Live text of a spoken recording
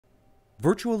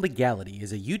Virtual Legality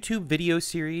is a YouTube video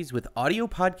series with audio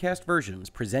podcast versions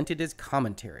presented as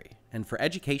commentary and for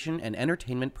education and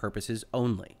entertainment purposes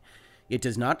only. It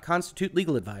does not constitute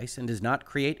legal advice and does not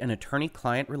create an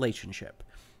attorney-client relationship.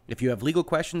 If you have legal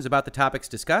questions about the topics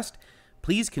discussed,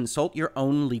 please consult your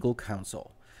own legal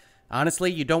counsel.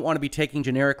 Honestly, you don't want to be taking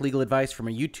generic legal advice from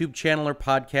a YouTube channel or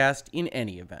podcast in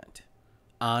any event.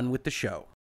 On with the show.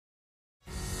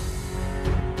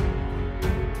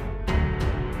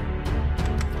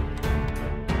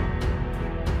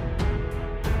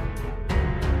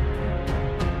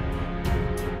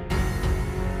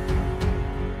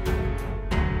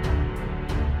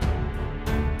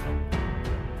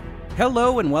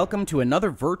 Hello and welcome to another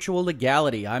Virtual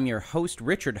Legality. I'm your host,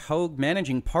 Richard Hoeg,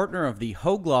 managing partner of the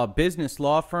Hoeg Law business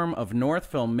law firm of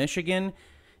Northville, Michigan.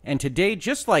 And today,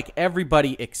 just like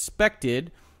everybody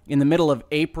expected, in the middle of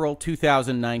April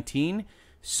 2019,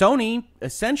 Sony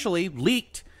essentially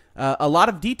leaked a lot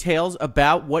of details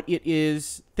about what it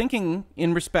is thinking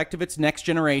in respect of its next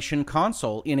generation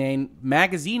console in a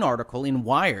magazine article in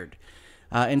Wired.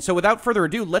 And so without further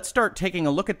ado, let's start taking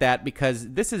a look at that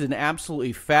because this is an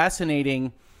absolutely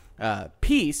fascinating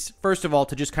piece, first of all,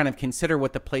 to just kind of consider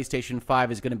what the PlayStation 5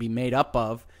 is going to be made up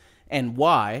of and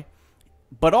why,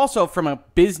 but also from a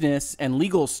business and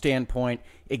legal standpoint,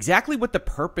 exactly what the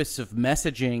purpose of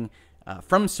messaging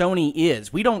from Sony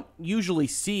is. We don't usually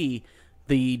see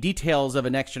the details of a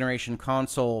next-generation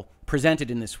console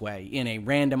presented in this way, in a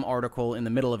random article in the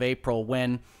middle of April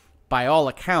when, by all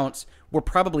accounts, we're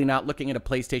probably not looking at a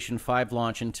PlayStation 5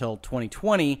 launch until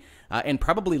 2020, and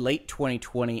probably late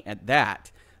 2020 at that.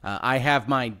 I have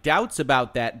my doubts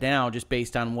about that now just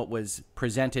based on what was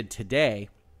presented today,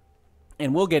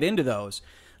 and we'll get into those.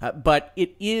 But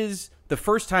it is the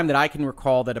first time that I can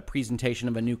recall that a presentation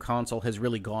of a new console has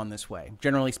really gone this way.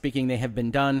 Generally speaking, they have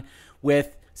been done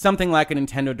with something like a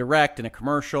Nintendo Direct and a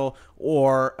commercial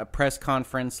or a press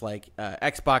conference like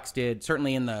Xbox did.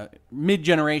 Certainly in the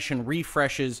mid-generation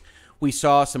refreshes, we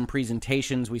saw some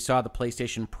presentations. We saw the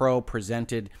PlayStation Pro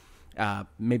presented,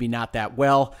 maybe not that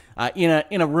well,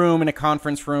 in a room, in a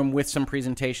conference room with some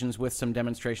presentations, with some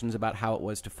demonstrations about how it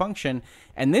was to function.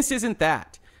 And this isn't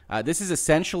that. This is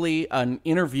essentially an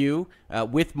interview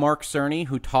with Mark Cerny,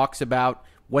 who talks about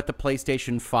what the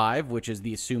PlayStation 5, which is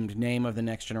the assumed name of the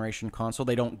next generation console,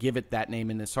 they don't give it that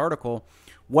name in this article,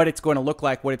 what it's going to look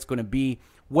like, what it's going to be,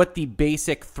 what the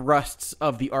basic thrusts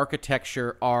of the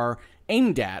architecture are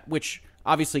aimed at, which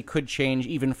obviously could change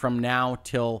even from now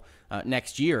till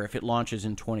next year if it launches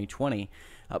in 2020.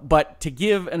 But to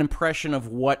give an impression of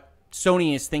what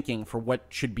Sony is thinking for what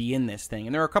should be in this thing.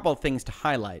 And there are a couple of things to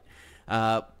highlight.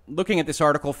 Looking at this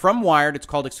article from Wired, it's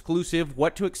called Exclusive,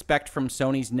 What to Expect from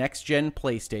Sony's Next-Gen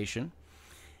PlayStation.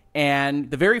 And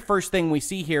the very first thing we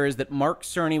see here is that Mark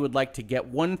Cerny would like to get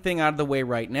one thing out of the way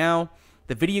right now.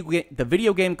 The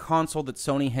video game console that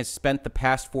Sony has spent the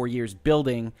past 4 years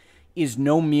building is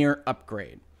no mere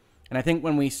upgrade. And I think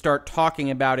when we start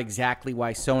talking about exactly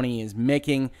why Sony is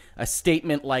making a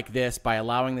statement like this, by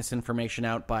allowing this information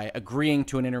out, by agreeing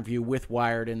to an interview with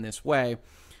Wired in this way,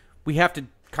 we have to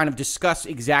kind of discuss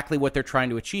exactly what they're trying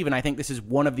to achieve. And I think this is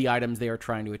one of the items they are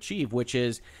trying to achieve, which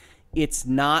is it's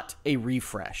not a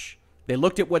refresh. They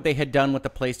looked at what they had done with the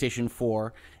PlayStation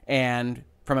 4, and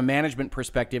from a management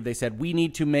perspective, they said, we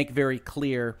need to make very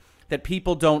clear that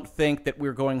people don't think that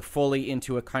we're going fully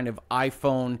into a kind of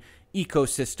iPhone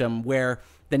ecosystem where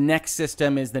the next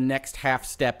system is the next half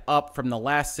step up from the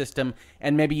last system,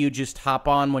 and maybe you just hop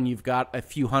on when you've got a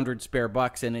few hundred spare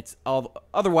bucks and it's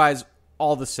otherwise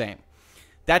all the same.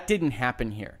 That didn't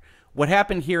happen here. What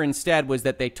happened here instead was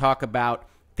that they talk about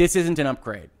this isn't an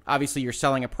upgrade. Obviously, you're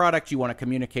selling a product. You want to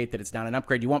communicate that it's not an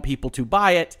upgrade. You want people to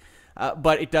buy it,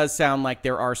 but it does sound like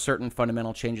there are certain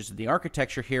fundamental changes to the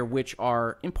architecture here which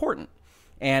are important.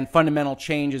 And fundamental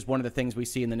change is one of the things we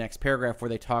see in the next paragraph where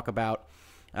they talk about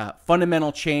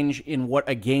fundamental change in what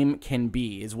a game can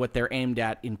be is what they're aimed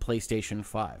at in PlayStation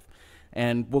 5.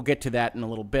 And we'll get to that in a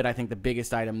little bit. I think the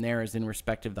biggest item there is in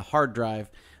respect of the hard drive,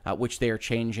 which they are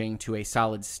changing to a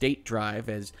solid-state drive,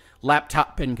 as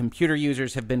laptop and computer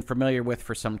users have been familiar with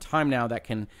for some time now. That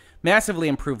can massively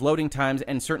improve loading times,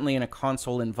 and certainly in a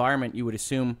console environment, you would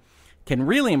assume can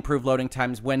really improve loading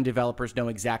times when developers know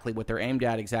exactly what they're aimed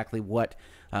at, exactly what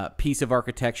piece of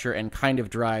architecture and kind of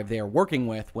drive they are working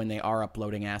with when they are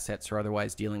uploading assets or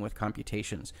otherwise dealing with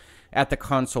computations at the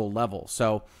console level.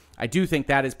 So I do think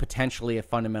that is potentially a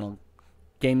fundamental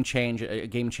game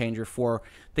changer for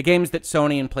the games that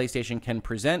Sony and PlayStation can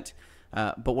present.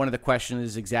 But one of the questions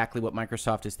is exactly what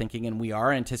Microsoft is thinking, and we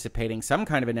are anticipating some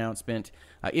kind of announcement,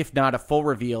 if not a full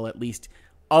reveal, at least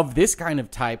of this kind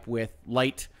of type with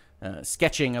light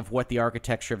sketching of what the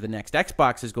architecture of the next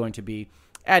Xbox is going to be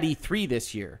at E3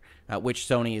 this year, which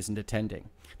Sony isn't attending.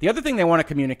 The other thing they want to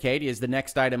communicate is the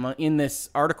next item in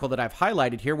this article that I've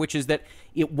highlighted here, which is that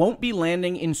it won't be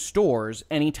landing in stores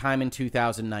anytime in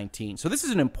 2019. So this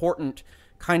is an important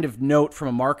kind of note from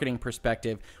a marketing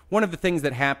perspective. One of the things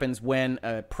that happens when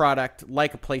a product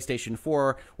like a PlayStation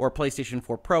 4 or a PlayStation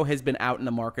 4 Pro has been out in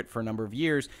the market for a number of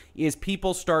years is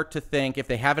people start to think, if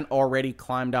they haven't already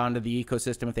climbed onto the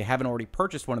ecosystem, if they haven't already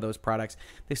purchased one of those products,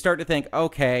 they start to think,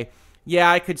 okay,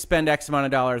 yeah, I could spend X amount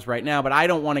of dollars right now, but I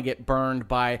don't want to get burned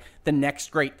by the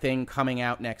next great thing coming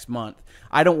out next month.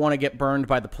 I don't want to get burned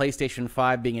by the PlayStation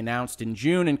 5 being announced in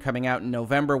June and coming out in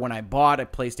November when I bought a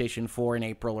PlayStation 4 in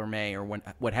April or May or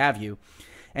what have you.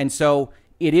 And so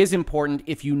it is important,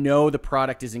 if you know the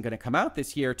product isn't going to come out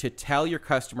this year, to tell your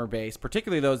customer base,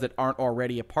 particularly those that aren't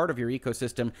already a part of your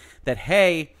ecosystem, that,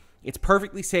 hey, it's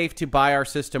perfectly safe to buy our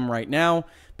system right now,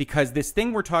 because this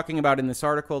thing we're talking about in this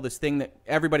article, this thing that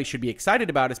everybody should be excited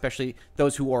about, especially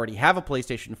those who already have a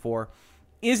PlayStation 4,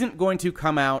 isn't going to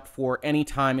come out for any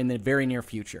time in the very near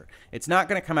future. It's not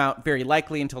going to come out very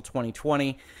likely until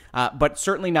 2020, but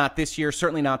certainly not this year,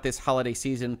 certainly not this holiday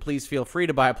season. Please feel free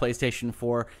to buy a PlayStation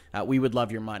 4. We would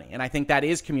love your money. And I think that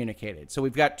is communicated. So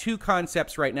we've got two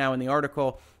concepts right now in the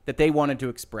article that they wanted to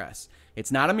express.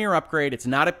 It's not a mere upgrade. It's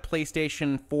not a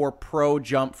PlayStation 4 Pro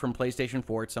jump from PlayStation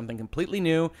 4. It's something completely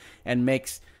new and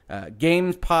makes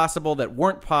games possible that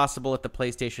weren't possible at the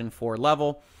PlayStation 4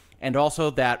 level, and also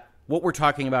that what we're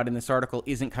talking about in this article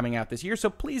isn't coming out this year, so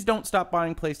please don't stop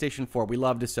buying PlayStation 4. We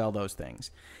love to sell those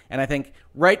things. And I think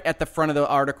right at the front of the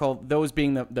article, those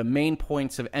being the main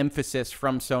points of emphasis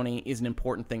from Sony, is an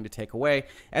important thing to take away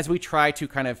as we try to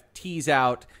kind of tease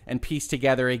out and piece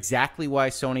together exactly why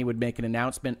Sony would make an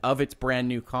announcement of its brand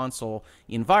new console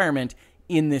environment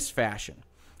in this fashion.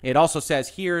 It also says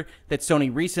here that Sony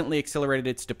recently accelerated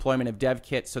its deployment of dev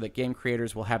kits so that game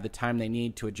creators will have the time they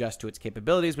need to adjust to its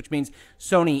capabilities, which means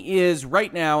Sony is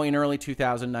right now in early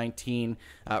 2019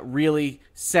 really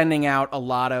sending out a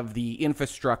lot of the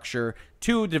infrastructure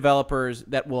to developers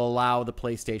that will allow the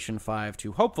PlayStation 5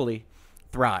 to hopefully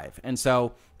thrive. And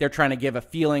so they're trying to give a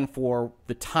feeling for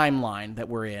the timeline that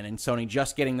we're in. And Sony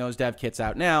just getting those dev kits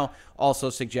out now also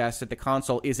suggests that the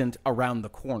console isn't around the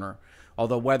corner.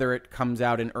 Although whether it comes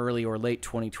out in early or late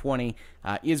 2020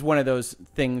 is one of those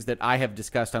things that I have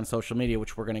discussed on social media,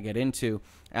 which we're going to get into.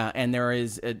 And there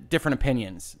is different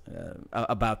opinions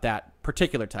about that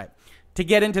particular type. To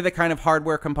get into the kind of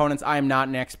hardware components, I am not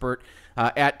an expert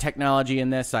at technology in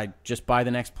this. I just buy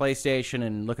the next PlayStation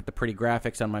and look at the pretty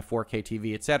graphics on my 4K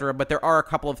TV, etc. But there are a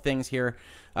couple of things here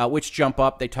which jump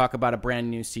up. They talk about a brand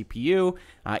new CPU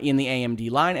in the AMD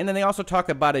line, and then they also talk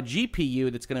about a GPU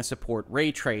that's going to support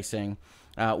ray tracing,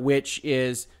 which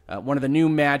is one of the new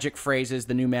magic phrases,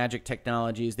 the new magic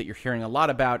technologies that you're hearing a lot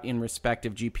about in respect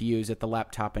of GPUs at the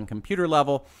laptop and computer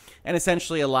level, and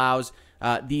essentially allows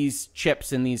these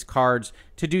chips and these cards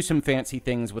to do some fancy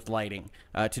things with lighting,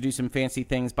 to do some fancy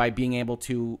things by being able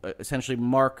to essentially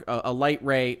mark a light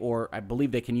ray, or I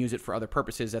believe they can use it for other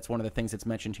purposes. That's one of the things that's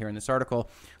mentioned here in this article,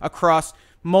 across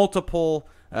multiple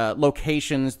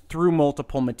locations through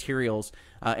multiple materials,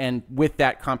 and with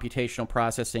that computational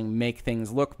processing, make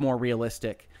things look more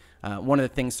realistic. One of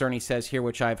the things Cerny says here,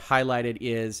 which I've highlighted,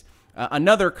 is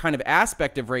another kind of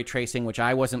aspect of ray tracing, which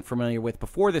I wasn't familiar with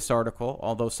before this article,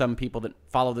 although some people that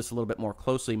follow this a little bit more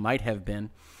closely might have been.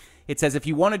 It says if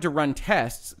you wanted to run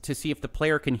tests to see if the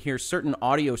player can hear certain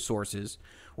audio sources,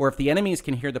 or if the enemies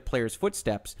can hear the player's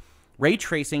footsteps, ray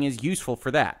tracing is useful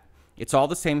for that. It's all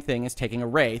the same thing as taking a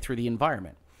ray through the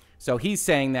environment. So he's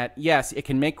saying that, yes, it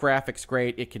can make graphics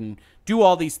great. It can do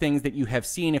all these things that you have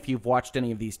seen if you've watched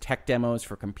any of these tech demos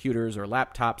for computers or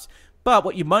laptops. But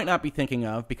what you might not be thinking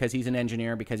of, because he's an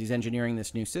engineer, because he's engineering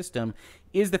this new system,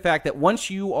 is the fact that once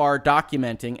you are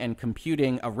documenting and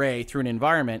computing a ray through an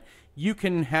environment, you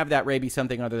can have that ray be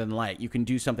something other than light. You can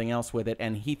do something else with it,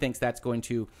 and he thinks that's going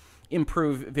to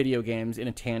improve video games in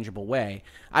a tangible way.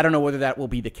 I don't know whether that will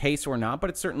be the case or not,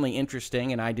 but it's certainly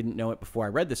interesting, and I didn't know it before I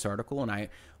read this article, and I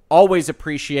always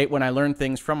appreciate when I learn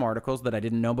things from articles that I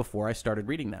didn't know before I started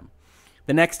reading them.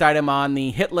 The next item on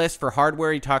the hit list for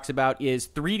hardware he talks about is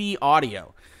 3D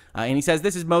audio. And he says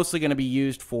this is mostly going to be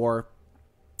used for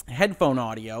headphone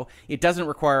audio. It doesn't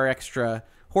require extra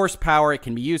horsepower. It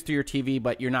can be used through your TV,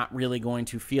 but you're not really going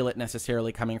to feel it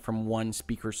necessarily coming from one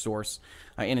speaker source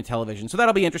in a television. So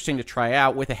that'll be interesting to try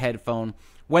out with a headphone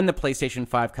when the PlayStation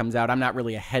 5 comes out. I'm not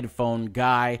really a headphone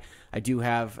guy. I do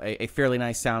have a fairly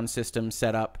nice sound system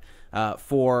set up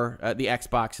for the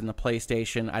Xbox and the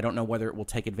PlayStation. I don't know whether it will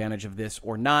take advantage of this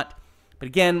or not, But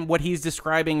again, what he's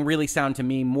describing really sound to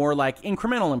me more like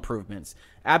incremental improvements.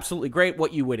 Absolutely great,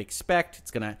 what you would expect. It's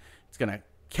gonna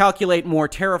calculate more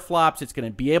teraflops. It's going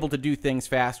to be able to do things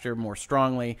faster, more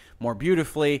strongly, more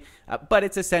beautifully. But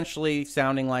it's essentially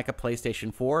sounding like a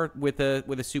PlayStation 4 with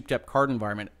a souped-up card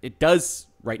environment. It does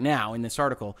right now in this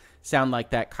article sound like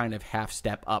that kind of half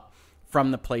step up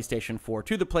from the PlayStation 4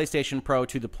 to the PlayStation Pro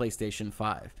to the PlayStation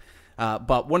 5.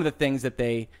 But one of the things that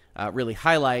they really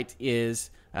highlight is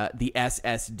the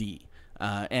SSD.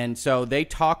 And so they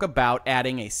talk about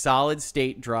adding a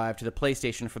solid-state drive to the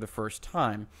PlayStation for the first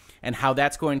time and how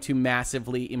that's going to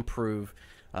massively improve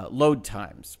load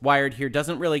times. Wired here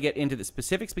doesn't really get into the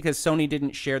specifics because Sony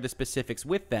didn't share the specifics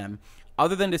with them,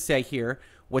 other than to say here,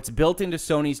 what's built into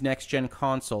Sony's next-gen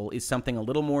console is something a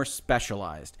little more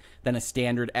specialized than a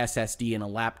standard SSD in a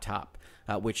laptop.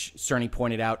 Which Cerny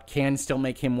pointed out can still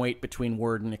make him wait between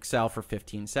Word and Excel for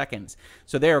 15 seconds.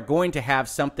 So they are going to have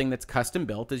something that's custom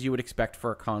built, as you would expect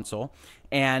for a console,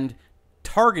 and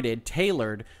targeted,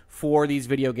 tailored for these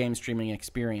video game streaming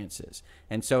experiences.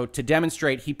 And so to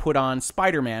demonstrate, he put on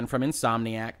Spider-Man from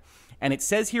Insomniac, and it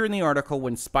says here in the article,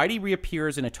 when Spidey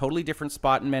reappears in a totally different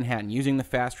spot in Manhattan using the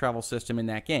fast travel system in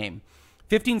that game,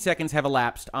 15 seconds have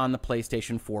elapsed on the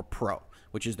PlayStation 4 Pro,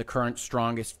 which is the current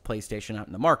strongest PlayStation out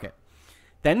in the market.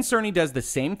 Then Cerny does the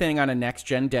same thing on a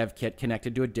next-gen dev kit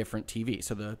connected to a different TV.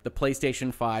 So the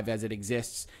PlayStation 5 as it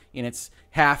exists in its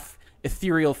half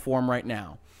ethereal form right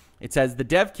now. It says, the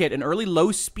dev kit, an early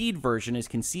low-speed version, is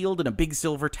concealed in a big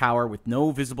silver tower with no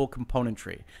visible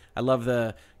componentry. I love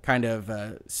the kind of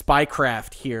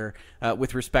spycraft here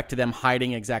with respect to them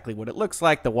hiding exactly what it looks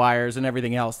like, the wires and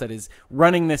everything else that is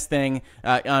running this thing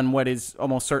on what is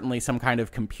almost certainly some kind of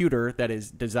computer that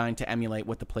is designed to emulate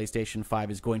what the PlayStation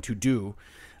 5 is going to do.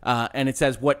 And it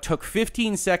says, what took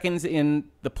 15 seconds in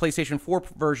the PlayStation 4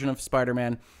 version of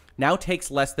Spider-Man now takes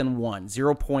less than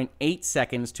 0.8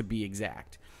 seconds to be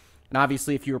exact. And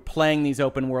obviously, if you're playing these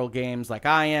open world games like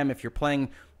I am, if you're playing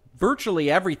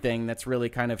virtually everything that's really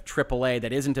kind of AAA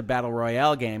that isn't a battle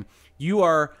royale game, you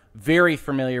are very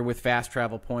familiar with fast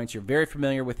travel points. You're very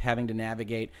familiar with having to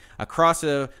navigate across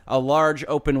a large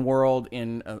open world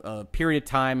in a period of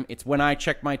time. It's when I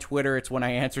check my Twitter. It's when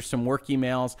I answer some work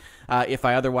emails, if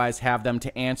I otherwise have them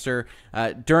to answer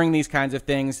during these kinds of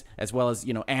things, as well as,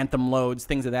 Anthem loads,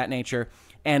 things of that nature.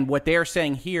 And what they're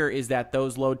saying here is that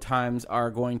those load times are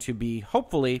going to be,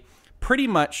 hopefully, pretty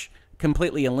much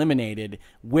completely eliminated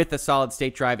with a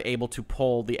solid-state drive able to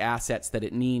pull the assets that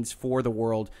it needs for the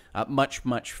world much,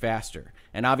 much faster.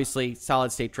 And obviously,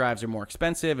 solid-state drives are more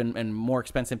expensive and more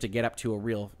expensive to get up to a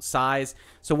real size.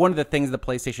 So one of the things the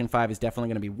PlayStation 5 is definitely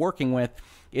going to be working with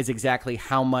is exactly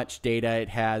how much data it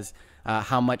has,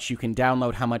 how much you can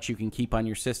download, how much you can keep on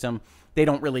your system. They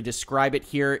don't really describe it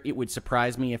here. It would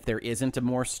surprise me if there isn't a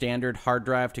more standard hard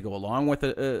drive to go along with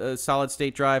a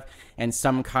solid-state drive and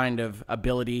some kind of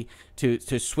ability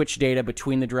to switch data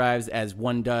between the drives as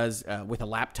one does with a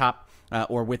laptop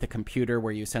or with a computer,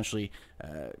 where you essentially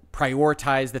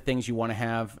prioritize the things you want to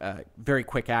have very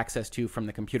quick access to from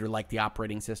the computer, like the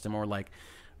operating system or like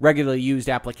regularly used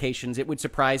applications. It would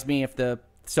surprise me if the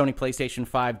Sony PlayStation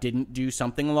 5 didn't do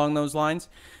something along those lines.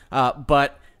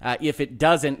 But if it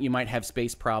doesn't, you might have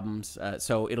space problems.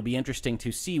 So it'll be interesting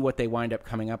to see what they wind up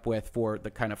coming up with for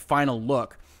the kind of final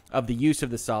look of the use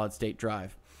of the solid-state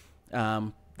drive.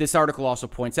 This article also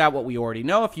points out what we already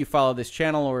know if you follow this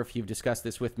channel or if you've discussed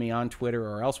this with me on Twitter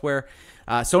or elsewhere.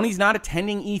 Sony's not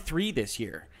attending E3 this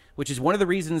year, which is one of the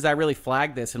reasons I really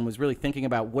flagged this and was really thinking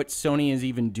about what Sony is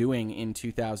even doing in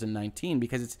 2019,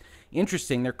 because it's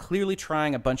interesting. They're clearly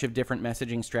trying a bunch of different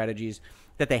messaging strategies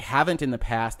that they haven't in the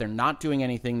past. They're not doing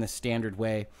anything the standard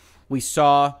way. We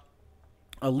saw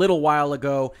a little while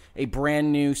ago a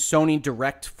brand new Sony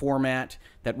Direct format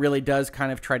that really does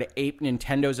kind of try to ape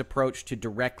Nintendo's approach to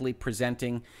directly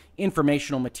presenting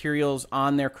informational materials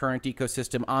on their current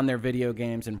ecosystem, on their video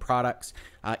games and products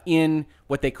in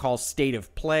what they call State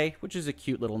of Play, which is a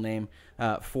cute little name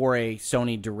for a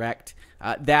Sony Direct.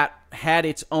 That had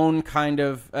its own kind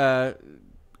of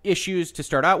issues to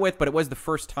start out with, but it was the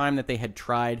first time that they had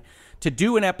tried to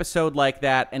do an episode like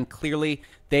that, and clearly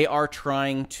they are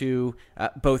trying to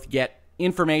both get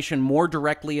information more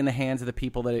directly in the hands of the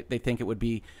people that they think it would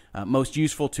be most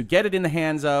useful to get it in the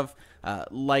hands of,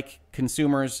 like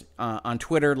consumers on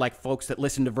Twitter, like folks that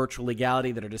listen to Virtual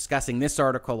Legality that are discussing this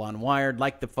article on Wired,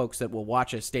 like the folks that will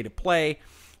watch a State of Play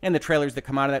and the trailers that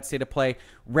come out of that State of Play,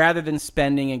 rather than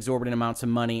spending exorbitant amounts of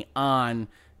money on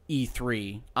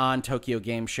E3, on Tokyo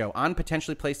Game Show, on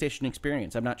potentially PlayStation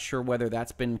Experience. I'm not sure whether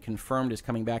that's been confirmed as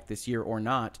coming back this year or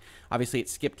not. Obviously, it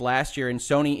skipped last year, and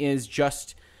Sony is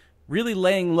just really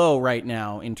laying low right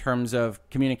now in terms of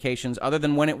communications, other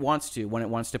than when it wants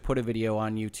to put a video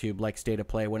on YouTube like State of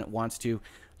Play, when it wants to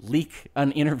leak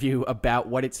an interview about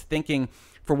what it's thinking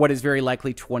for what is very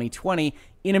likely 2020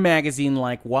 in a magazine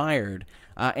like Wired.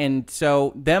 And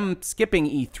so them skipping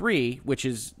E3, which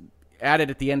is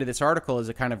added at the end of this article as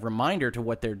a kind of reminder to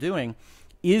what they're doing,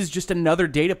 is just another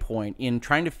data point in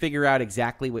trying to figure out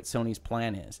exactly what Sony's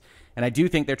plan is. And I do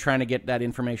think they're trying to get that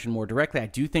information more directly. I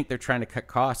do think they're trying to cut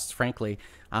costs, frankly.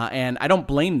 And I don't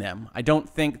blame them. I don't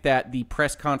think that the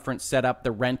press conference set up,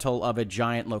 the rental of a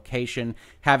giant location,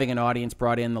 having an audience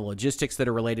brought in, the logistics that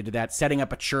are related to that, setting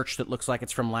up a church that looks like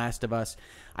it's from Last of Us,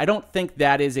 I don't think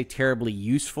that is a terribly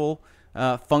useful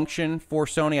function for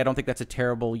Sony. I don't think that's a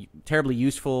terribly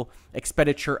useful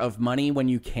expenditure of money when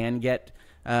you can get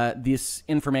this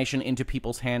information into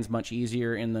people's hands much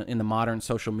easier in the modern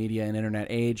social media and internet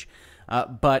age.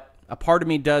 But a part of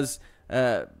me does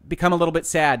become a little bit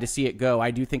sad to see it go.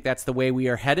 I do think that's the way we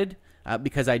are headed,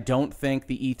 because I don't think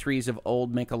the E3s of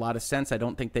old make a lot of sense. I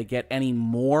don't think they get any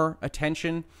more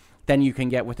attention than you can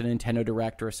get with a Nintendo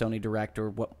Direct or a Sony Direct or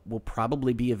what will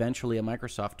probably be eventually a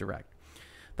Microsoft Direct.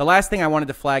 The last thing I wanted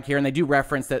to flag here, and they do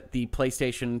reference that the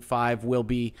PlayStation 5 will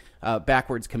be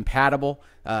backwards compatible.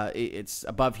 It's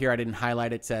above here. I didn't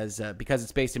highlight it. It says, because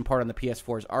it's based in part on the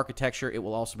PS4's architecture, it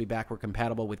will also be backward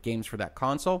compatible with games for that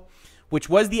console, which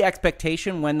was the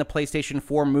expectation when the PlayStation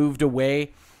 4 moved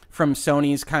away from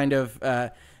Sony's kind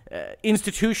of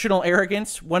institutional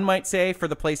arrogance, one might say, for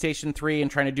the PlayStation 3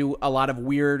 and trying to do a lot of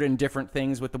weird and different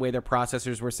things with the way their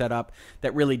processors were set up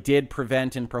that really did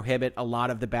prevent and prohibit a lot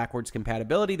of the backwards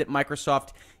compatibility that Microsoft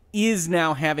is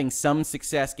now having some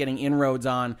success getting inroads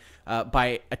on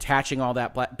by attaching all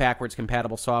that backwards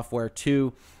compatible software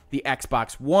to the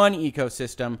Xbox One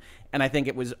ecosystem. And I think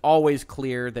it was always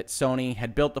clear that Sony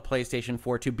had built the PlayStation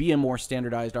 4 to be a more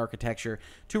standardized architecture,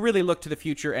 to really look to the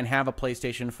future and have a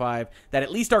PlayStation 5 that,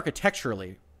 at least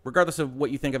architecturally, regardless of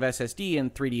what you think of SSD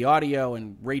and 3D audio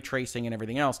and ray tracing and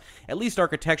everything else, at least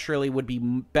architecturally would be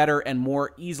better and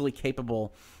more easily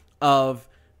capable of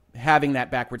having that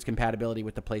backwards compatibility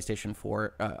with the PlayStation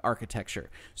 4 architecture.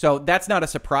 So that's not a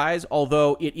surprise,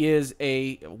 although it is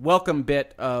a welcome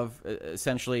bit of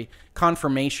essentially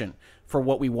confirmation for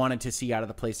what we wanted to see out of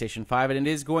the PlayStation 5, and it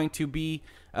is going to be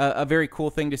a very cool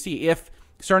thing to see. If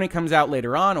Sony comes out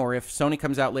later on, or if Sony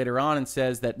comes out later on and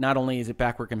says that not only is it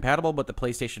backward compatible, but the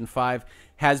PlayStation 5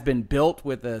 has been built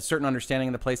with a certain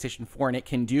understanding of the PlayStation 4, and it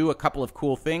can do a couple of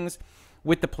cool things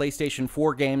with the PlayStation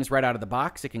 4 games right out of the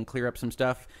box. It can clear up some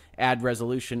stuff, add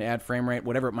resolution, add frame rate,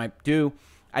 whatever it might do.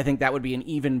 I think that would be an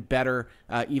even better,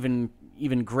 even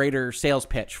greater sales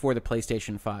pitch for the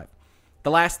PlayStation 5. The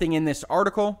last thing in this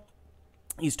article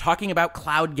is talking about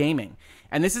cloud gaming.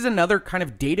 And this is another kind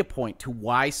of data point to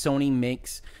why Sony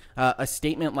makes a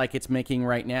statement like it's making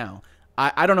right now.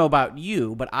 I don't know about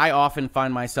you, but I often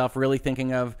find myself really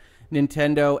thinking of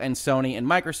Nintendo and Sony and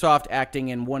Microsoft acting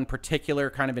in one particular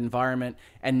kind of environment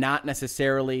and not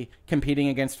necessarily competing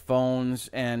against phones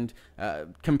and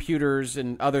computers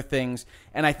and other things.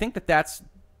 And I think that that's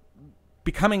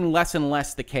becoming less and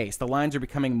less the case. The lines are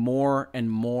becoming more and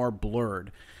more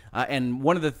blurred. And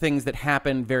one of the things that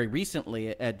happened very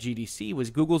recently at GDC was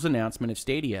Google's announcement of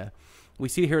Stadia. We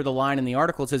see here the line in the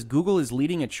article. It says, Google is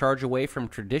leading a charge away from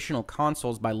traditional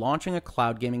consoles by launching a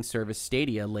cloud gaming service,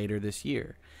 Stadia, later this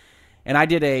year. And I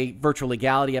did a virtual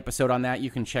legality episode on that.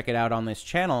 You can check it out on this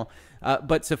channel.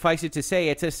 But suffice it to say,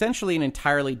 it's essentially an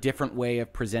entirely different way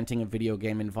of presenting a video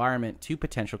game environment to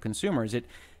potential consumers. It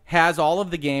has all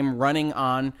of the game running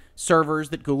on servers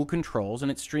that Google controls,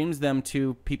 and it streams them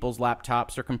to people's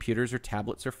laptops or computers or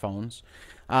tablets or phones.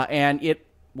 And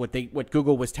what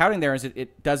Google was touting there is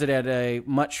it does it at a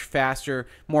much faster,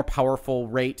 more powerful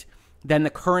rate than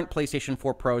the current PlayStation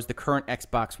 4 Pros, the current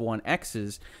Xbox One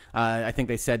X's. I think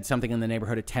they said something in the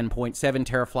neighborhood of 10.7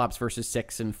 teraflops versus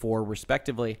 6 and 4,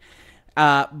 respectively.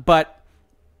 But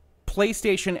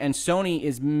PlayStation and Sony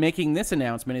is making this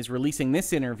announcement, is releasing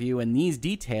this interview and these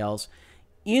details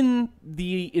in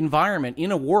the environment,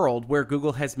 in a world where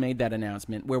Google has made that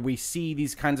announcement, where we see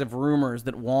these kinds of rumors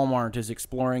that Walmart is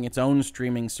exploring its own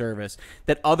streaming service,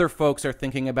 that other folks are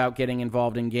thinking about getting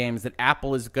involved in games, that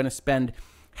Apple is going to spend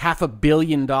 $500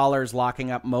 million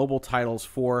locking up mobile titles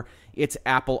for its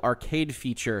Apple Arcade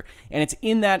feature. And it's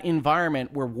in that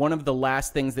environment where one of the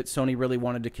last things that Sony really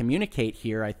wanted to communicate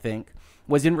here, I think,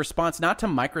 was in response not to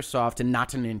Microsoft and not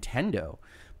to Nintendo,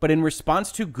 but in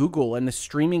response to Google and the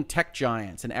streaming tech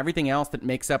giants and everything else that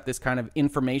makes up this kind of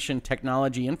information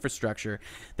technology infrastructure,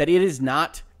 that it is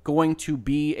not going to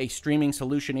be a streaming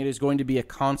solution. It is going to be a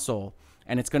console,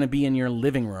 and it's going to be in your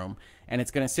living room. and it's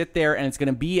going to sit there, and it's going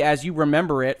to be as you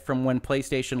remember it from when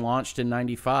PlayStation launched in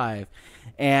 95.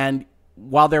 And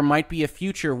while there might be a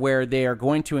future where they are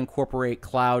going to incorporate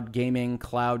cloud gaming,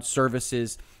 cloud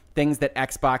services, things that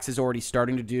Xbox is already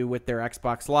starting to do with their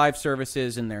Xbox Live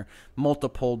services and their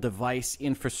multiple device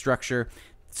infrastructure,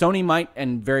 Sony might,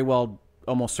 and very well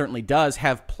almost certainly does,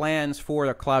 have plans for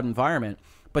their cloud environment.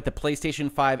 But the PlayStation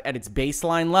 5 at its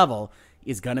baseline level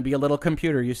is going to be a little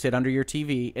computer you sit under your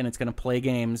TV, and it's going to play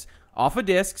games off of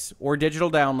discs or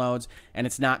digital downloads, and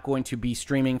it's not going to be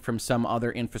streaming from some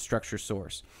other infrastructure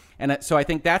source. And so I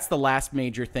think that's the last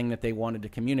major thing that they wanted to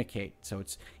communicate. So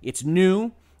it's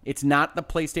new. It's not the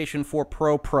PlayStation 4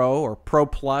 Pro or Pro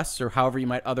Plus, or however you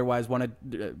might otherwise want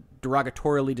to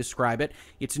derogatorily describe it.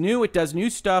 It's new. It does new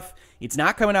stuff. It's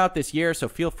not coming out this year, so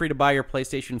feel free to buy your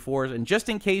PlayStation 4s. And just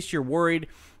in case you're worried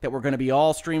that we're going to be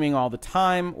all streaming all the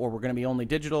time, or we're going to be only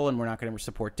digital and we're not going to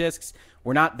support discs,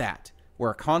 we're not that.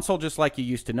 We're a console just like you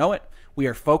used to know it. We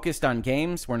are focused on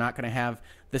games. We're not going to have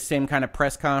the same kind of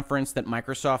press conference that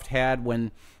Microsoft had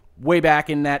when way back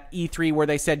in that E3 where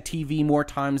they said TV more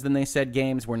times than they said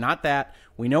games. We're not that.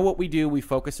 We know what we do. We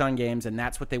focus on games, and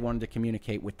that's what they wanted to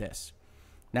communicate with this.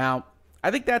 Now,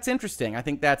 I think that's interesting. I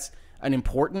think that's an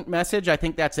important message. I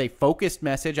think that's a focused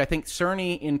message. I think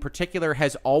Cerny in particular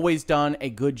has always done a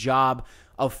good job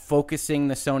of focusing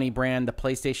the Sony brand, the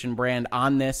PlayStation brand,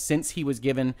 on this since he was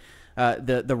given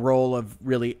the role of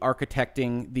really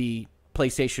architecting the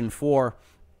PlayStation 4.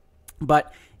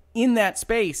 But in that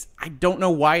space, I don't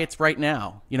know why it's right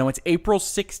now. You know, it's April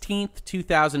 16th,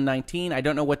 2019. I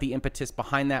don't know what the impetus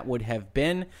behind that would have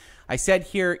been. I said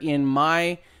here in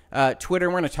my Twitter,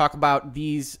 we're going to talk about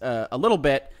these a little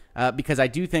bit because I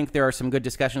do think there are some good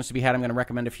discussions to be had. I'm going to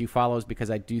recommend a few follows because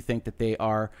I do think that they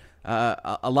are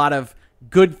a lot of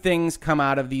good things come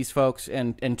out of these folks,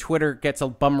 and Twitter gets a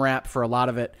bum rap for a lot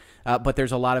of it, but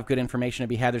there's a lot of good information to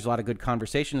be had. There's a lot of good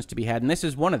conversations to be had, and this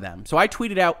is one of them. So I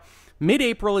tweeted out,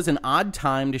 mid-April is an odd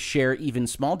time to share even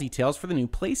small details for the new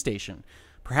PlayStation.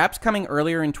 Perhaps coming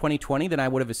earlier in 2020 than I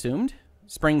would have assumed,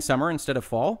 spring, summer instead of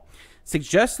fall.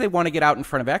 Suggests they want to get out in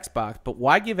front of Xbox, but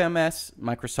why give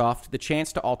Microsoft, the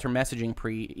chance to alter messaging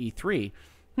pre-E3?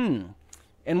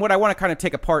 And what I want to kind of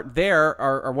take apart there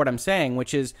are what I'm saying,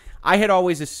 which is I had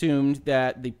always assumed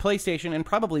that the PlayStation, and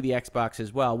probably the Xbox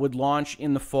as well, would launch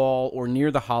in the fall or near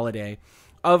the holiday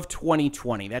of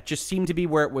 2020. That just seemed to be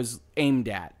where it was aimed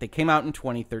at. They came out in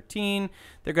 2013.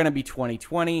 They're going to be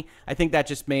 2020. I think that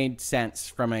just made sense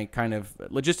from a kind of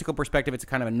logistical perspective. It's a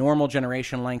kind of a normal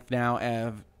generation length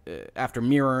now after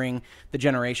mirroring the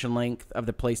generation length of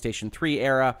the PlayStation 3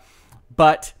 era.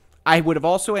 But I would have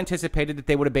also anticipated that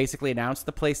they would have basically announced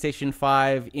the PlayStation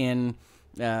 5 in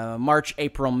March,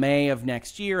 April, May of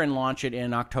next year and launch it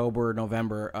in October,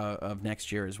 November of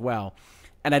next year as well.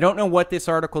 And I don't know what this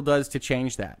article does to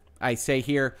change that. I say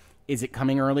here, is it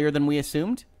coming earlier than we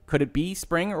assumed? Could it be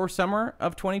spring or summer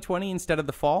of 2020 instead of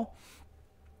the fall?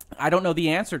 I don't know the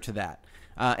answer to that.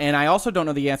 And I also don't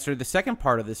know the answer to the second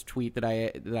part of this tweet that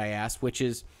I asked, which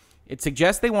is it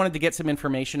suggests they wanted to get some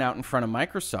information out in front of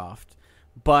Microsoft.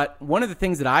 But one of the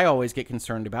things that I always get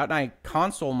concerned about, and I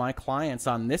console my clients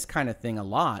on this kind of thing a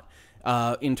lot,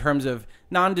 in terms of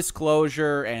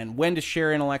non-disclosure and when to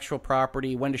share intellectual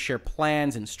property, when to share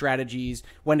plans and strategies,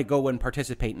 when to go and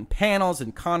participate in panels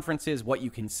and conferences, what you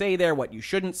can say there, what you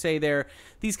shouldn't say there,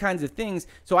 these kinds of things.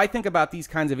 So I think about these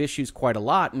kinds of issues quite a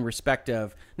lot in respect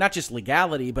of not just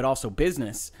legality, but also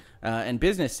business and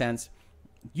business sense.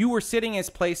 You were sitting as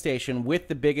PlayStation with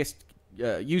the biggest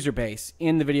user base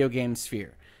in the video game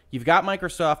sphere. You've got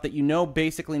Microsoft that you know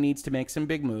basically needs to make some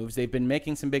big moves. They've been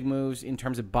making some big moves in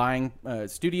terms of buying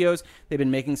studios. They've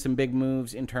been making some big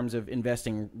moves in terms of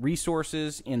investing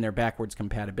resources in their backwards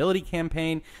compatibility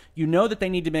campaign. You know that they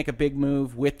need to make a big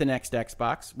move with the next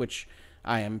Xbox, which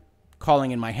I am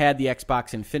calling in my head the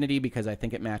Xbox Infinity because I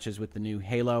think it matches with the new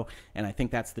Halo, and I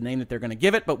think that's the name that they're going to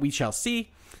give it, but we shall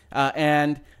see.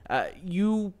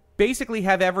 You basically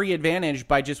have every advantage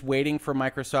by just waiting for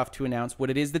Microsoft to announce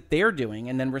what it is that they're doing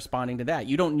and then responding to that.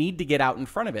 You don't need to get out in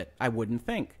front of it, I wouldn't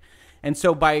think. And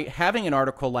so by having an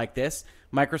article like this,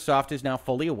 Microsoft is now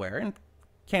fully aware, and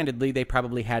candidly, they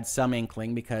probably had some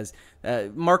inkling because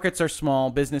markets are small,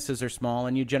 businesses are small,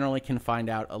 and you generally can find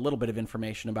out a little bit of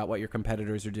information about what your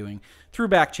competitors are doing through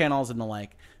back channels and the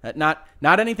like. Not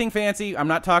anything fancy. I'm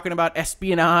not talking about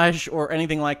espionage or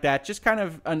anything like that. Just kind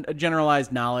of a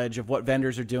generalized knowledge of what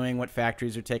vendors are doing, what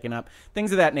factories are taking up,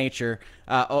 things of that nature,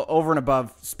 over and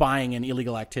above spying and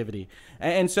illegal activity.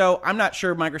 And so I'm not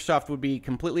sure Microsoft would be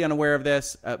completely unaware of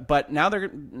this, but now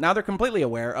they're completely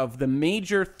aware of the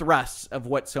major thrusts of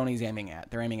what Sony's aiming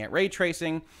at. They're aiming at ray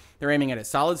tracing. They're aiming at a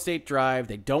solid-state drive.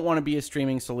 They don't want to be a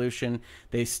streaming solution.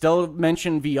 They still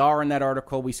mention VR in that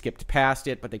article. We skipped past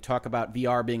it, but they talk about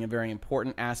VR being a very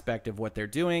important aspect of what they're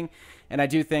doing. And I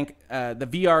do think the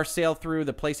VR sale-through,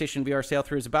 the PlayStation VR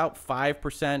sale-through, is about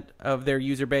 5% of their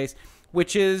user base,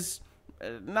 which is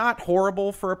not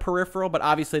horrible for a peripheral, but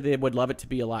obviously they would love it to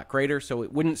be a lot greater, so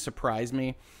it wouldn't surprise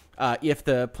me if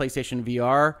the PlayStation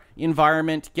VR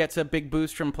environment gets a big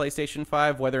boost from PlayStation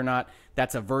 5, whether or not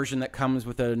that's a version that comes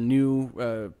with a new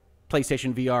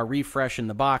PlayStation VR refresh in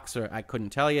the box, or I couldn't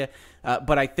tell you.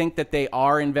 But I think that they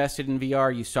are invested in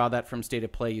VR. You saw that from State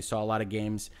of Play. You saw a lot of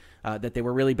games that they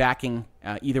were really backing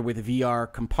either with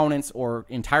VR components or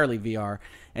entirely VR.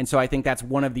 And so I think that's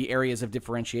one of the areas of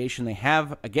differentiation they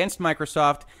have against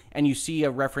Microsoft. And you see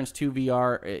a reference to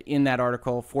VR in that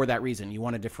article for that reason. You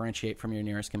want to differentiate from your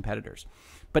nearest competitors.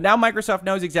 But now Microsoft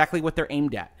knows exactly what they're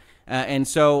aimed at. And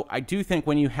so I do think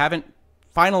when you haven't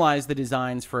finalized the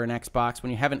designs for an Xbox,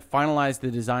 when you haven't finalized the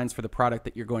designs for the product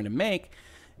that you're going to make,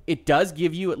 it does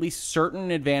give you at least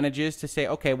certain advantages to say,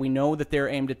 okay, we know that they're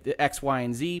aimed at X, Y,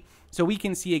 and Z, so we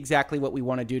can see exactly what we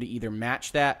want to do to either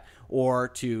match that or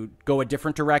to go a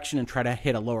different direction and try to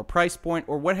hit a lower price point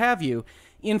or what have you.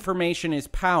 Information is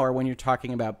power when you're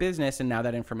talking about business, and now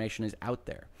that information is out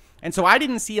there. And so I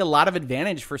didn't see a lot of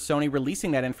advantage for Sony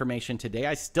releasing that information today.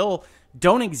 I still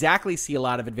don't exactly see a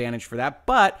lot of advantage for that,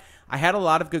 but I had a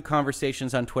lot of good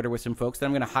conversations on Twitter with some folks that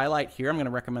I'm going to highlight here. I'm going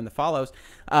to recommend the follows.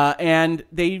 And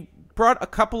they brought a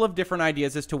couple of different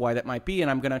ideas as to why that might be,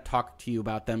 and I'm going to talk to you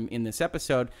about them in this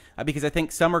episode because I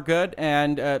think some are good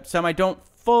and some I don't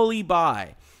fully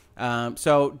buy.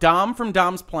 So Dom from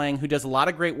Dom's Playing, who does a lot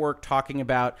of great work talking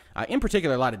about, in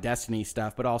particular, a lot of Destiny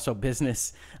stuff, but also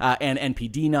business and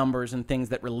NPD numbers and things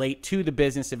that relate to the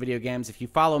business of video games. If you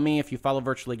follow me, if you follow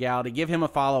Virtual Legality, give him a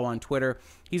follow on Twitter.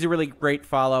 He's a really great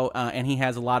follow, and he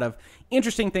has a lot of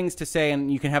interesting things to say,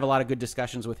 and you can have a lot of good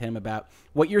discussions with him about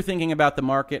what you're thinking about the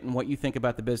market and what you think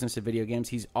about the business of video games.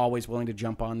 He's always willing to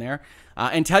jump on there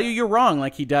and tell you you're wrong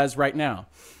like he does right now.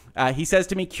 He says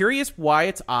to me, curious why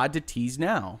it's odd to tease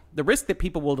now. The risk that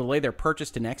people will delay their purchase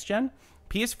to next gen?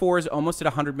 PS4 is almost at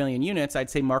 100 million units. I'd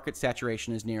say market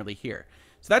saturation is nearly here.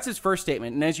 So that's his first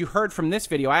statement. And as you heard from this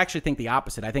video, I actually think the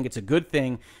opposite. I think it's a good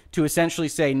thing to essentially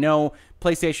say, no,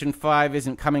 PlayStation 5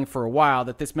 isn't coming for a while,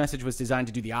 that this message was designed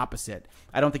to do the opposite.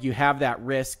 I don't think you have that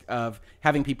risk of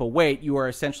having people wait. You are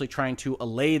essentially trying to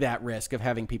allay that risk of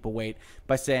having people wait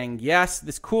by saying, yes,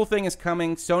 this cool thing is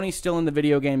coming. Sony's still in the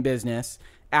video game business.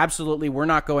 Absolutely, we're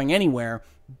not going anywhere.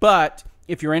 But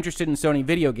if you're interested in Sony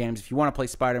video games, if you want to play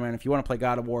Spider-Man, if you want to play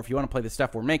God of War, if you want to play the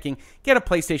stuff we're making, get a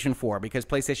PlayStation 4 because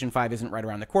PlayStation 5 isn't right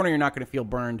around the corner. You're not going to feel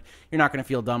burned. You're not going to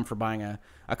feel dumb for buying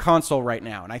a console right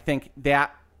now. And I think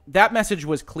that message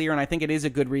was clear, and I think it is a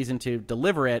good reason to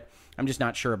deliver it. I'm just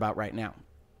not sure about right now.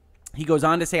 He goes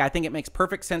on to say, I think it makes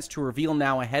perfect sense to reveal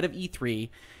now ahead of E3,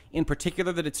 in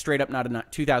particular that it's straight up not a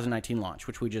 2019 launch,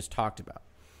 which we just talked about.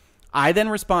 I then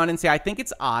respond and say, I think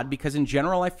it's odd because in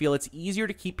general, I feel it's easier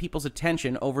to keep people's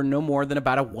attention over no more than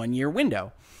about a 1-year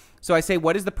window. So I say,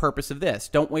 what is the purpose of this?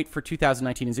 Don't wait for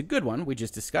 2019 is a good one. We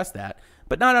just discussed that,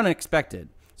 but not unexpected.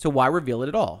 So why reveal it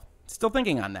at all? Still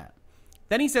thinking on that.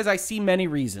 Then he says, I see many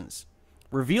reasons.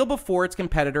 Reveal before its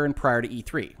competitor and prior to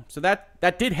E3. So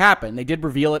that did happen. They did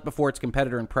reveal it before its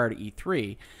competitor and prior to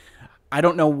E3. I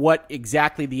don't know what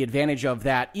exactly the advantage of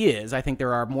that is. I think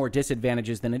there are more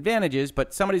disadvantages than advantages,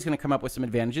 but somebody's going to come up with some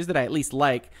advantages that I at least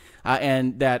like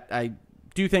and that I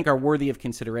do think are worthy of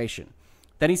consideration.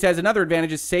 Then he says another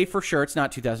advantage is say for sure it's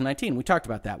not 2019. We talked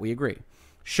about that. We agree.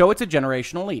 Show it's a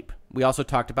generational leap. We also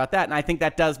talked about that, and I think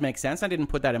that does make sense. I didn't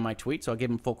put that in my tweet, so I'll give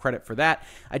him full credit for that.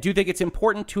 I do think it's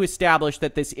important to establish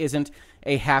that this isn't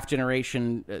a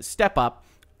half-generation step up.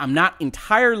 I'm not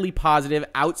entirely positive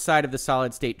outside of the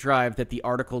solid-state drive that the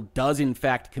article does, in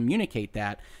fact, communicate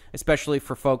that, especially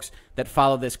for folks that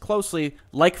follow this closely,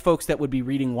 like folks that would be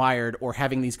reading Wired or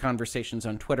having these conversations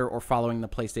on Twitter or following the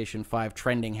PlayStation 5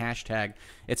 trending hashtag,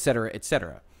 etc.,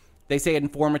 etc. They say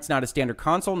inform it's not a standard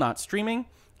console, not streaming.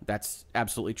 That's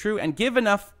absolutely true. And give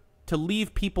enough to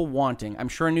leave people wanting. I'm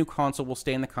sure a new console will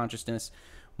stay in the consciousness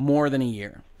more than a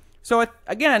year. So,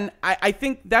 again, I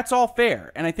think that's all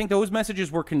fair, and I think those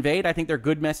messages were conveyed. I think they're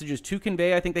good messages to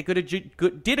convey. I think they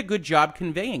did a good job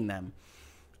conveying them.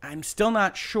 I'm still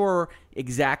not sure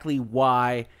exactly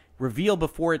why reveal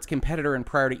before its competitor and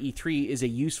prior to E3 is a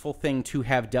useful thing to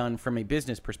have done from a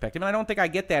business perspective. And I don't think I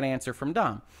get that answer from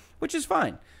Dom, which is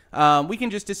fine. We can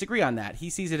just disagree on that. He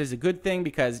sees it as a good thing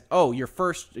because,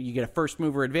 you get a first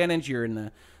mover advantage. You're in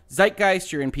the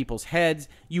zeitgeist. You're in people's heads.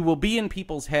 You will be in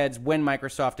people's heads when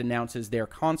Microsoft announces their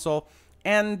console.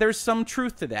 And there's some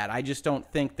truth to that. I just don't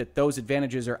think that those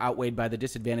advantages are outweighed by the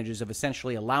disadvantages of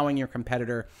essentially allowing your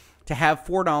competitor to have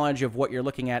foreknowledge of what you're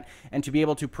looking at and to be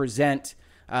able to present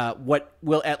what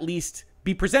will at least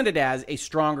be presented as a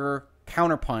stronger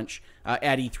counterpunch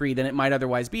at E3 than it might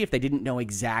otherwise be if they didn't know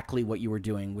exactly what you were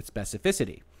doing with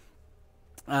specificity.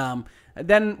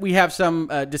 Then we have some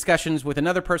discussions with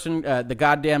another person, the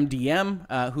goddamn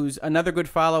DM, who's another good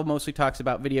follow, mostly talks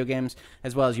about video games,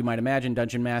 as well as you might imagine,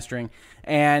 dungeon mastering.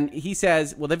 And he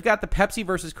says, well, they've got the Pepsi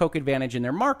versus Coke advantage in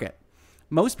their market.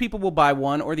 Most people will buy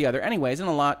one or the other anyways, and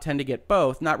a lot tend to get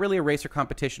both. Not really a race or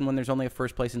competition when there's only a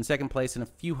first place and second place and a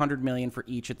few $100 million for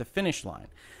each at the finish line.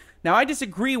 Now, I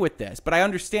disagree with this, but I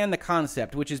understand the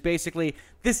concept, which is basically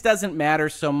this doesn't matter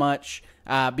so much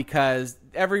because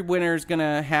every winner is going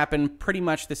to happen pretty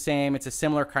much the same. It's a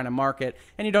similar kind of market,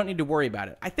 and you don't need to worry about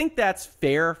it. I think that's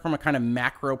fair from a kind of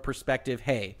macro perspective.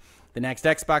 Hey, the next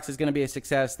Xbox is going to be a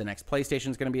success. The next PlayStation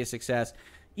is going to be a success.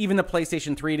 Even the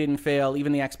PlayStation 3 didn't fail.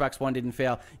 Even the Xbox One didn't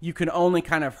fail. You can only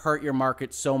kind of hurt your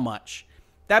market so much.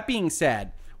 That being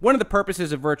said, one of the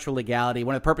purposes of virtual legality,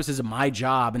 one of the purposes of my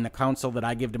job and the counsel that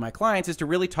I give to my clients is to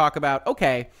really talk about,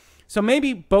 okay, so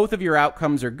maybe both of your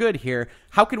outcomes are good here.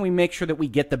 How can we make sure that we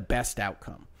get the best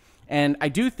outcome? And I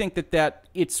do think that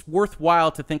it's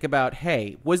worthwhile to think about,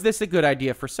 hey, was this a good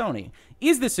idea for Sony?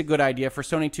 Is this a good idea for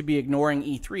Sony to be ignoring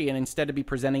E3 and instead to be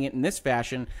presenting it in this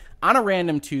fashion on a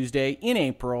random Tuesday in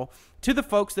April to the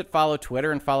folks that follow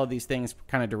Twitter and follow these things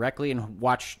kind of directly and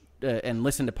watch and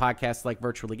listen to podcasts like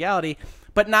Virtual Legality,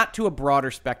 but not to a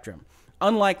broader spectrum?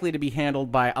 Unlikely to be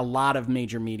handled by a lot of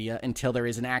major media until there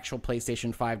is an actual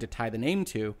PlayStation 5 to tie the name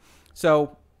to.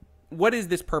 So what is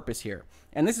this purpose here?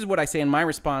 And this is what I say in my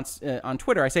response on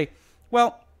Twitter. I say,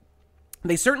 well,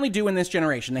 they certainly do in this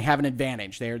generation. They have an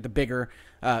advantage. They're the bigger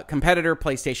competitor.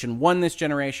 PlayStation won this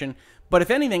generation. But if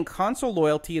anything, console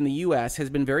loyalty in the U.S. has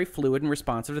been very fluid and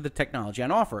responsive to the technology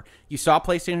on offer. You saw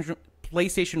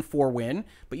PlayStation 4 win,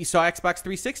 but you saw Xbox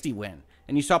 360 win.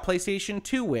 And you saw PlayStation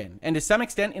 2 win. And to some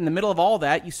extent, in the middle of all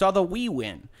that, you saw the Wii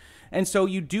win. And so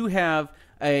you do have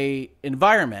a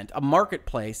environment, a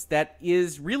marketplace that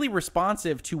is really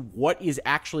responsive to what is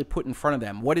actually put in front of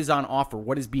them, what is on offer,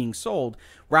 what is being sold,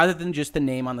 rather than just the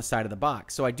name on the side of the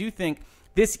box. So I do think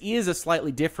this is a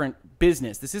slightly different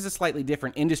business. This is a slightly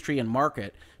different industry and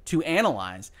market to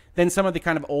analyze than some of the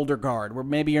kind of older guard, where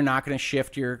maybe you're not going to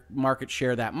shift your market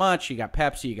share that much. You got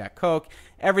Pepsi, you got Coke.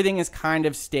 Everything is kind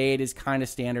of stayed, is kind of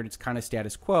standard, it's kind of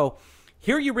status quo.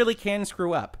 Here you really can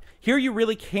screw up. Here you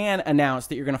really can announce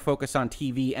that you're going to focus on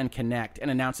TV and Connect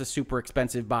and announce a super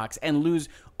expensive box and lose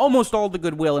almost all the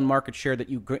goodwill and market share that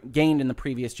you gained in the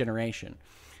previous generation.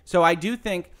 So I do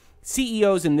think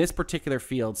CEOs in this particular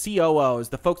field, COOs,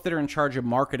 the folks that are in charge of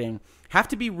marketing, have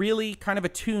to be really kind of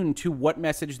attuned to what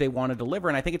message they want to deliver.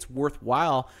 And I think it's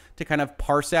worthwhile to kind of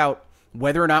parse out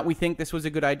whether or not we think this was a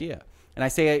good idea. And I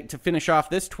say, to finish off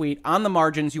this tweet, on the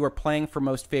margins, you are playing for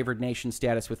most favored nation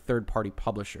status with third-party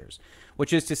publishers,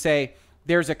 which is to say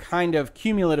there's a kind of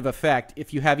cumulative effect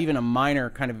if you have even a minor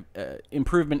kind of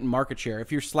improvement in market share. If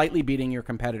you're slightly beating your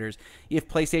competitors, if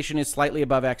PlayStation is slightly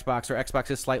above Xbox or Xbox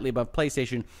is slightly above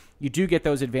PlayStation, you do get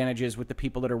those advantages with the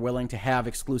people that are willing to have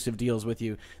exclusive deals with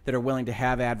you, that are willing to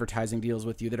have advertising deals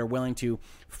with you, that are willing to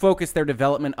focus their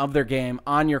development of their game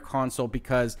on your console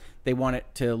because they want it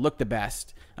to look the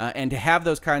best. And to have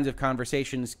those kinds of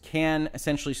conversations can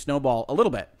essentially snowball a little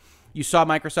bit. You saw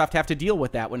Microsoft have to deal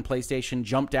with that when PlayStation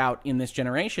jumped out in this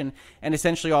generation, and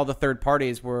essentially all the third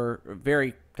parties were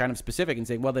very kind of specific and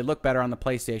saying, well, they look better on the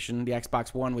PlayStation. The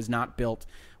Xbox One was not built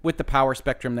with the power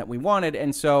spectrum that we wanted,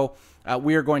 and so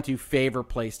we are going to favor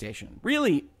PlayStation.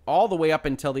 Really, all the way up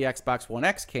until the Xbox One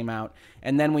X came out,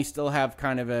 and then we still have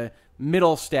kind of a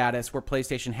middle status where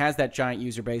PlayStation has that giant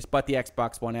user base, but the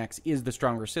Xbox One X is the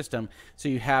stronger system. So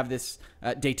you have this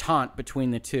détente between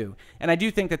the two. And I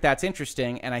do think that that's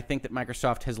interesting, and I think that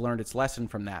Microsoft has learned its lesson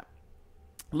from that.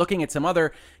 Looking at some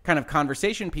other kind of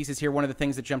conversation pieces here, one of the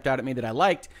things that jumped out at me that I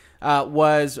liked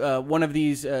was one of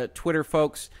these Twitter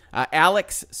folks,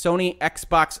 Alex, Sony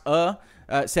Xbox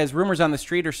says rumors on the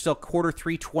street are still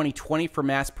Q3 2020 for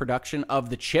mass production of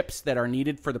the chips that are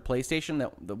needed for the PlayStation,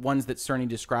 the ones that Cerny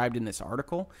described in this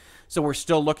article. So we're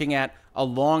still looking at a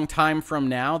long time from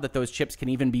now that those chips can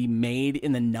even be made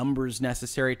in the numbers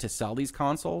necessary to sell these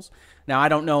consoles. Now, I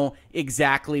don't know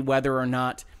exactly whether or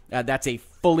not That's a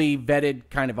fully vetted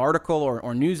kind of article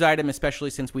or news item, especially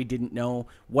since we didn't know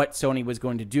what Sony was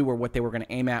going to do or what they were going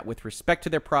to aim at with respect to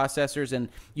their processors. And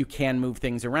you can move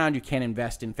things around. You can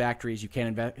invest in factories. You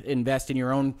can invest in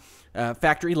your own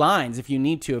factory lines if you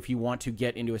need to, if you want to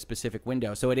get into a specific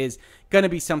window. So it is going to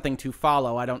be something to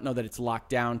follow. I don't know that it's locked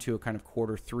down to a kind of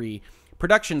Q3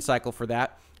 production cycle for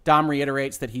that. Dom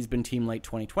reiterates that he's been team late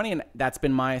 2020, and that's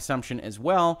been my assumption as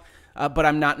well. But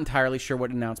I'm not entirely sure what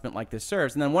an announcement like this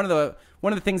serves. And then one of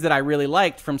the things that I really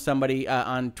liked from somebody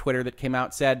on Twitter that came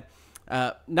out said,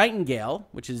 Nightingale,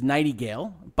 which is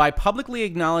Nightingale, by publicly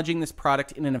acknowledging this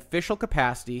product in an official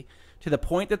capacity to the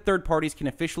point that third parties can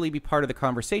officially be part of the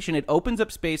conversation, it opens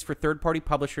up space for third-party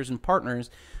publishers and partners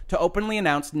to openly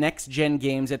announce next-gen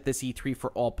games at this E3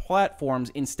 for all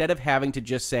platforms instead of having to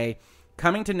just say,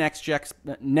 coming to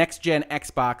next-gen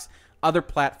Xbox, other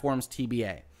platforms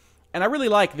TBA. And I really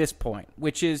like this point,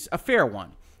 which is a fair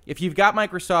one. If you've got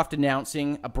Microsoft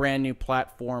announcing a brand new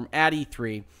platform at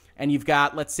E3, and you've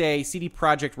got, let's say, CD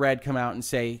Projekt Red come out and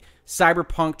say,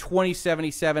 Cyberpunk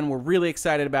 2077, we're really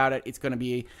excited about it. It's going to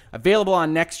be available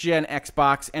on next-gen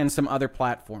Xbox and some other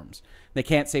platforms. They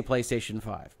can't say PlayStation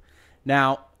 5.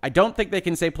 Now, I don't think they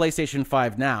can say PlayStation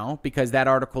 5 now because that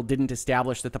article didn't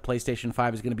establish that the PlayStation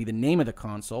 5 is going to be the name of the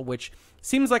console, which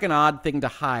seems like an odd thing to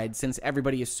hide since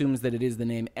everybody assumes that it is the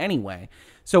name anyway.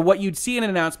 So what you'd see in an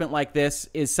announcement like this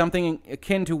is something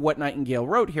akin to what Nightingale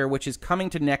wrote here, which is coming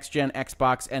to next-gen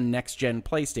Xbox and next-gen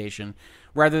PlayStation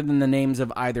rather than the names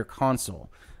of either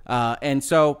console. And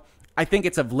so I think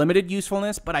it's of limited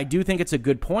usefulness, but I do think it's a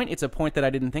good point. It's a point that I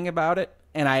didn't think about it,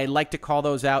 and I like to call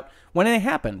those out when they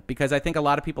happen because I think a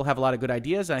lot of people have a lot of good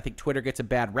ideas, and I think Twitter gets a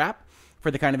bad rap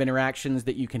for the kind of interactions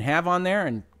that you can have on there,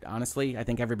 and honestly, I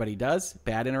think everybody does,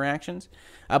 bad interactions.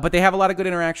 But they have a lot of good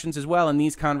interactions as well, and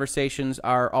these conversations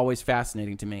are always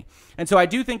fascinating to me. And so I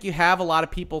do think you have a lot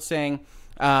of people saying,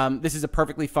 this is a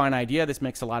perfectly fine idea. This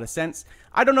makes a lot of sense.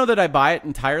 I don't know that I buy it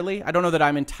entirely. I don't know that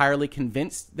I'm entirely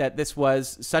convinced that this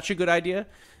was such a good idea,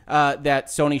 that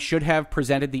Sony should have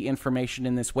presented the information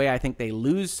in this way. I think they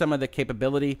lose some of the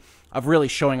capability of really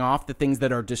showing off the things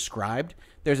that are described.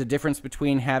 There's a difference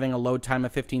between having a load time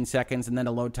of 15 seconds and then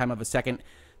a load time of a second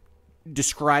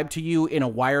described to you in a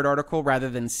Wired article rather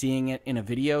than seeing it in a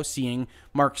video, seeing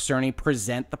Mark Cerny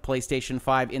present the PlayStation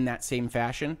 5 in that same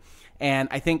fashion. And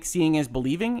I think seeing is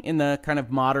believing in the kind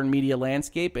of modern media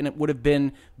landscape, and it would have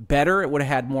been better. It would have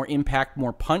had more impact,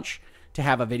 more punch to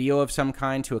have a video of some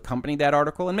kind to accompany that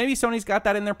article. And maybe Sony's got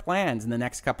that in their plans in the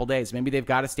next couple days. Maybe they've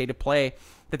got a state of play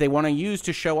that they want to use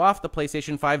to show off the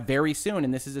PlayStation 5 very soon.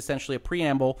 And this is essentially a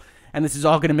preamble, and this is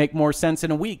all going to make more sense in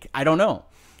a week. I don't know.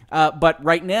 But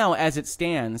right now, as it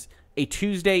stands, a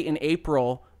Tuesday in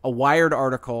April, a Wired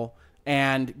article,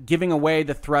 and giving away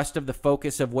the thrust of the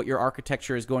focus of what your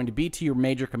architecture is going to be to your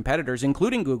major competitors,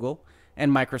 including Google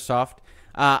and Microsoft,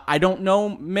 I don't know,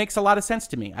 makes a lot of sense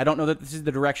to me. I don't know that this is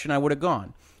the direction I would have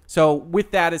gone. So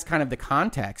with that as kind of the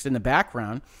context in the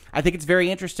background, I think it's very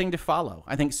interesting to follow.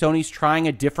 I think Sony's trying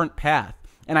a different path.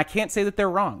 And I can't say that they're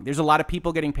wrong. There's a lot of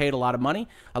people getting paid a lot of money,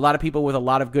 a lot of people with a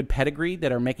lot of good pedigree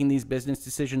that are making these business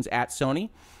decisions at Sony,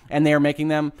 and they are making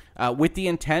them with the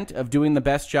intent of doing the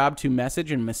best job to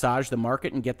message and massage the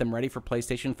market and get them ready for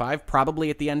PlayStation 5, probably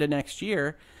at the end of next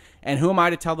year. And who am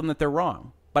I to tell them that they're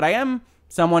wrong? But I am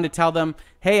someone to tell them,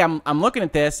 hey, I'm looking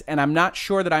at this, and I'm not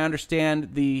sure that I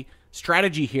understand the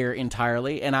strategy here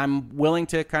entirely, and I'm willing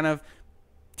to kind of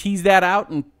tease that out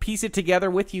and piece it together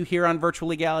with you here on Virtual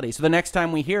Legality. So the next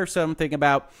time we hear something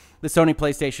about the Sony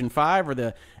PlayStation 5 or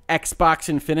the Xbox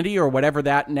Infinity or whatever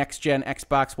that next-gen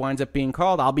Xbox winds up being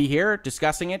called, I'll be here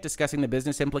discussing it, discussing the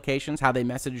business implications, how they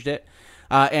messaged it,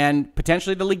 and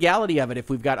potentially the legality of it if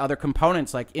we've got other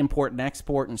components like import and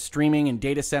export and streaming and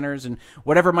data centers and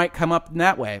whatever might come up in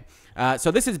that way.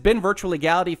 So this has been Virtual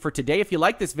Legality for today. If you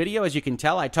like this video, as you can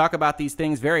tell, I talk about these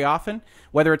things very often,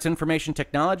 whether it's information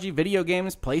technology, video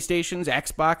games, PlayStations,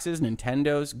 Xboxes,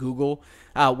 Nintendos, Google,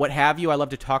 what have you. I love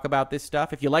to talk about this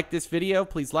stuff. If you like this video,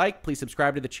 please like, please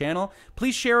subscribe to the channel.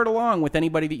 Please share it along with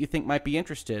anybody that you think might be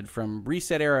interested, from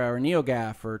Reset Era or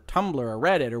NeoGAF or Tumblr or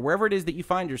Reddit or wherever it is that you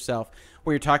find yourself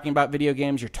where you're talking about video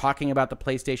games, you're talking about the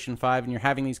PlayStation 5, and you're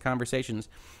having these conversations.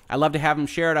 I love to have them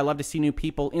shared. I love to see new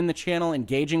people in the channel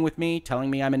engaging with me, telling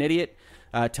me I'm an idiot,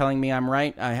 telling me I'm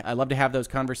right. I love to have those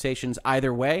conversations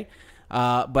either way.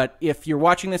 But if you're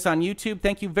watching this on YouTube,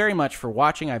 thank you very much for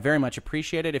watching. I very much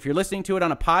appreciate it. If you're listening to it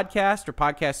on a podcast or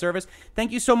podcast service,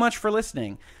 thank you so much for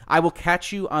listening. I will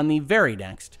catch you on the very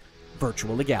next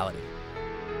Virtual Legality.